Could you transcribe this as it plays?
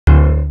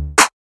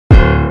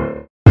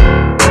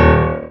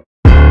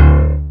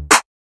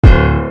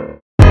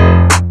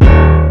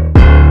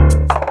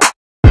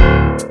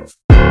What's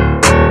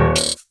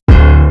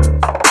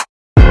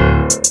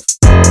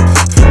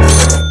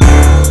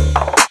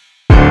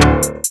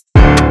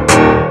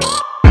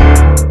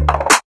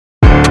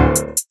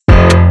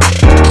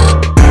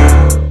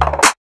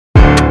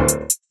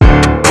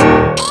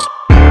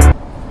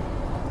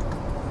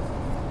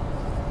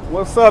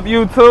up,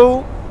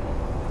 YouTube?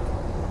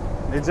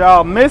 Did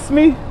y'all miss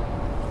me?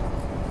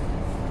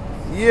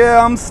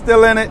 Yeah, I'm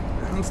still in it.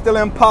 I'm still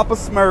in Papa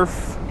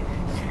Smurf,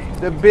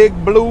 the big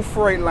blue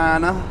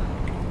Freightliner.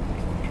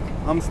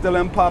 I'm still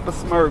in Papa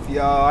Smurf,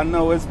 y'all. I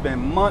know it's been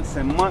months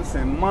and months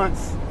and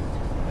months,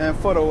 and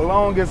for the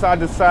longest I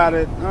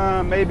decided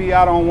maybe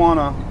I don't want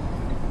to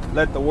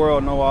let the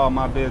world know all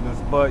my business,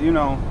 but you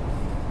know,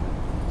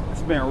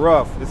 it's been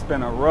rough. It's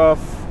been a rough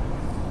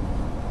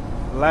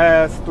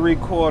last 3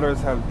 quarters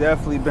have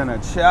definitely been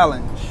a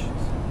challenge.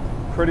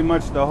 Pretty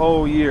much the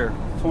whole year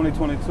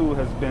 2022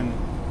 has been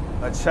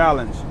a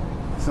challenge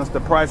since the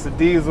price of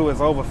diesel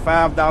is over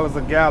 $5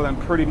 a gallon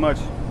pretty much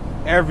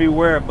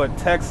everywhere but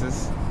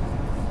Texas.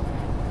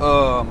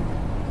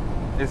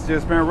 It's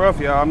just been rough,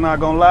 y'all. I'm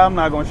not gonna lie, I'm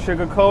not gonna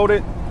sugarcoat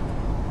it.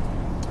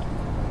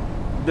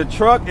 The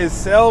truck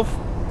itself,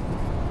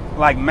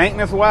 like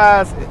maintenance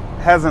wise, it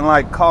hasn't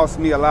like cost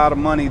me a lot of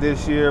money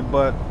this year,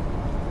 but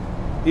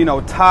you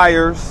know,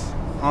 tires,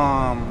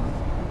 I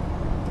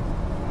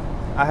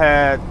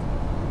had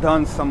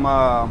done some,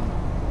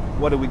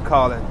 what do we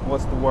call it?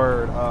 What's the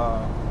word?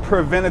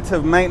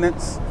 Preventative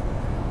maintenance.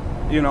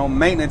 You know,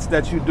 maintenance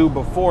that you do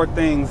before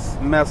things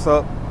mess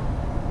up.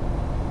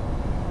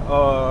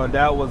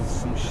 That was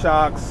some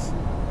shocks,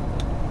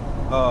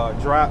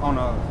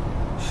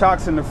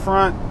 shocks in the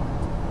front.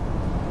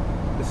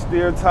 The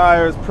steer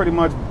tires, pretty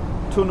much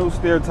 2 new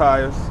steer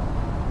tires.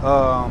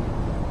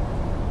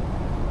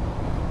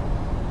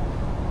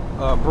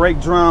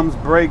 Brake drums,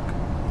 brake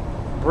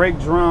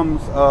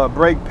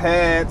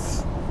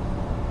pads.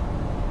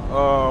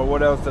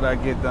 What else did I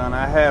get done?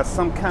 I had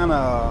some kind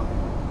of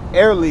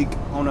air leak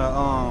on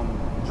a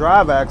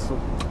drive axle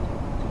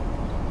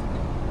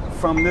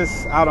from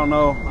this. I don't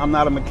know. I'm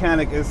not a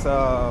mechanic. It's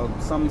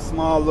some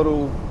small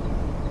little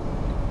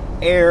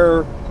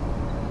air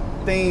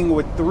thing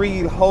with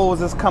 3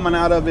 hoses coming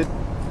out of it.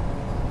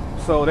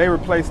 So they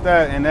replaced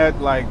that, and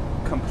that like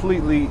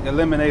completely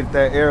eliminated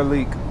that air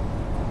leak.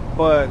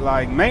 But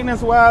like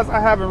maintenance wise, I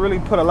haven't really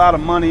put a lot of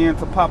money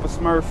into Papa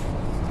Smurf.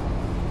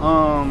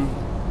 I'm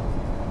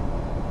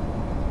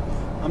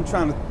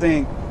trying to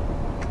think.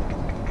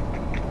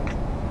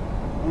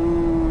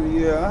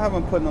 Yeah, I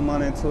haven't put no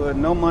money into it.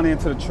 No money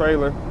into the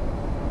trailer,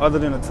 other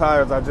than the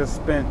tires. I just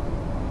spent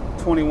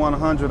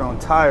 $2,100 on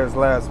tires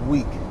last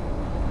week,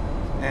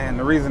 and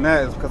the reason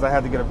that is because I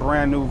had to get a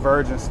brand new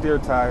Virgin steer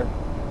tire,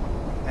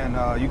 and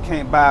you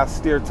can't buy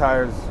steer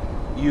tires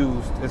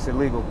used. It's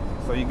illegal.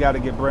 So you got to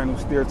get brand new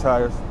steer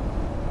tires.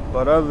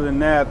 But other than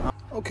that,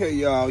 okay,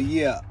 y'all,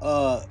 yeah,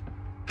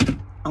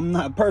 I'm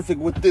not perfect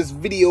with this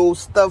video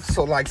stuff.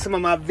 So like some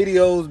of my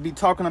videos be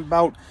talking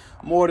about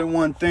more than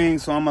one thing.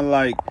 So I'm gonna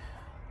like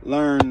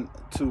learn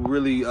to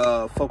really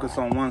focus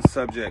on one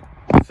subject.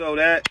 So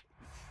that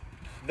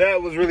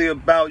was really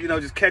about, you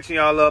know, just catching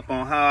y'all up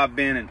on how I've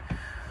been and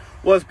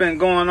what's been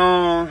going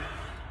on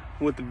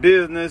with the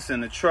business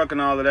and the truck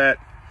and all of that.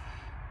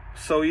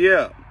 So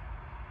yeah.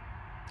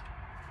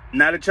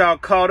 Now that y'all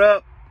caught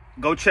up,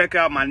 go check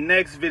out my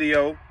next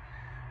video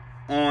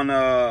on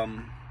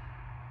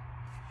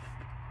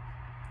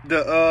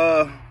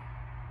the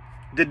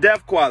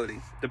death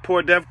quality, the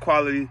poor death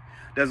quality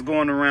that's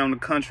going around the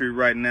country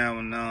right now,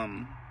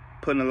 and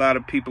putting a lot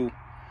of people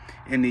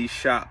in these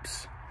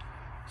shops.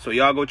 So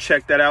y'all go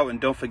check that out,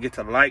 and don't forget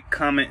to like,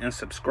 comment, and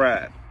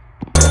subscribe.